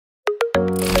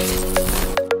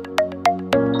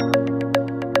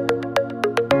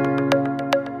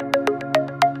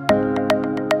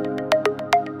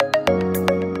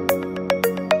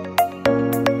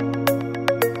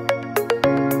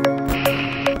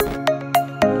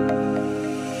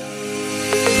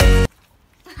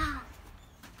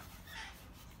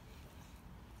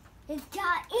It's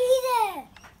got eat it.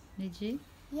 Did you?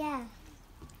 Yeah.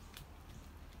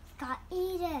 Got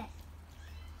eat it.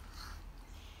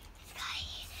 It's got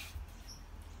eat it.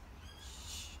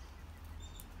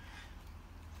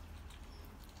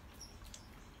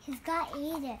 He's got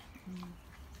eat it.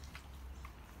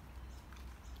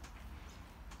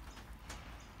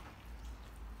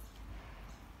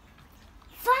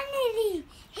 Finally,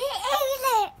 he ate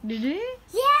it. Did he?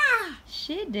 Yeah.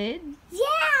 She did.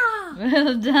 Yeah.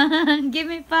 Well done. Give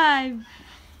me 5.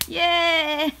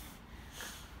 Yay!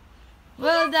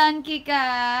 Well done,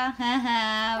 Kika.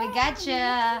 We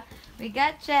gotcha. We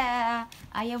gotcha.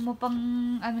 Ayaw mo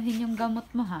pang anuhin yung gamot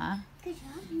mo, ha? Good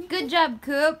job. Good job,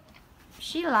 Coop.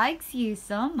 She likes you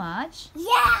so much.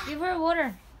 Yeah. Give her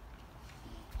water.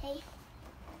 Hey,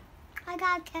 I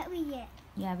gotta carry it.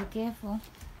 Yeah, be careful.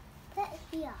 Put it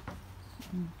here.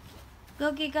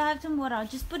 Go, Kika, have some water.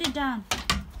 Just put it down.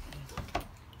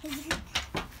 It's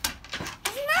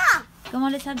not. Come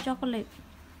on, let's have chocolate.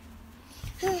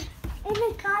 In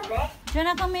the cupboard. Do you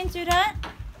wanna come in, sweetheart?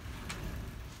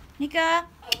 Nika,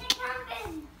 In the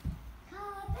cupboard.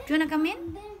 do you wanna come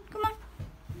in? Come on.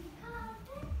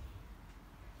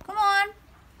 Come on.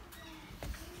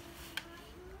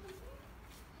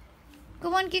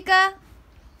 Come on, Kika.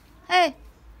 Hey.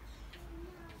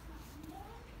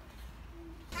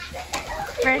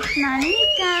 Fresh na,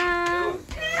 Nika.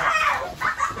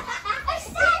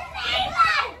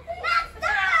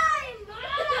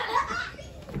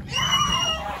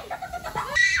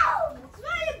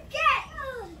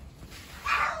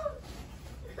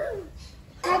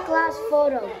 That last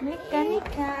photo. Nika,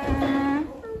 Nika.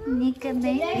 Nika,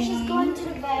 baby. There she's going to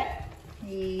the bed.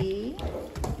 Hey.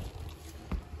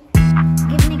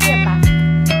 Give Nikki a bath.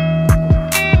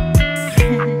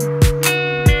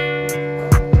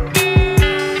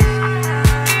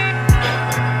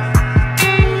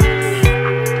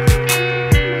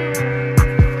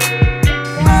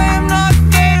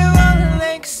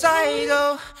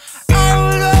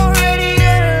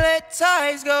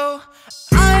 Go.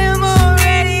 I am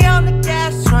already on the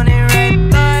gas, running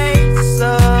red lights.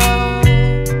 So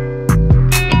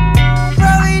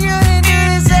probably shouldn't do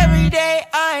this every day.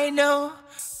 I know.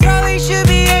 Probably should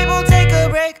be able to take a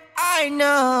break. I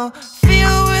know.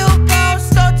 Feel real down,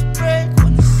 start to break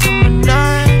when the summer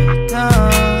night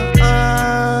comes.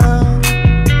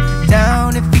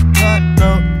 Down if you cut,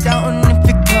 bro. Down if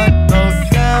you cut, bro.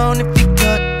 Down if you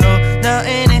cut, bro. Down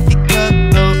and if you cut,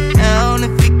 bro. Down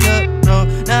if you cut.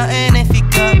 Nothing if you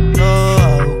cut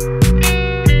low.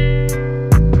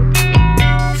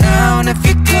 Down if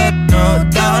you cut throw.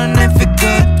 Down if you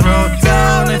cut throw.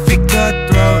 Down if you cut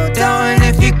throw. Down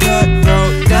if you cut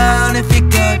throw. Down if you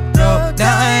cut throw.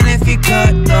 Down if you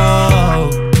cut throw.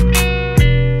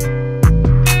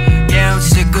 Yeah, I'm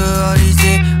sick of all these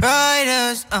dick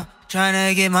riders. Trying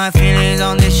to get my feelings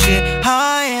on this shit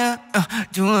higher.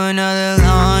 Do another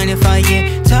line if I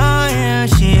get tired.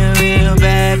 She a real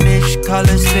bad bitch, call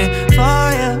her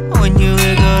Spitfire. When you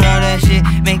wiggle all that shit,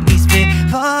 make me spit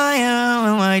fire.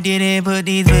 When I didn't put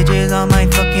these bitches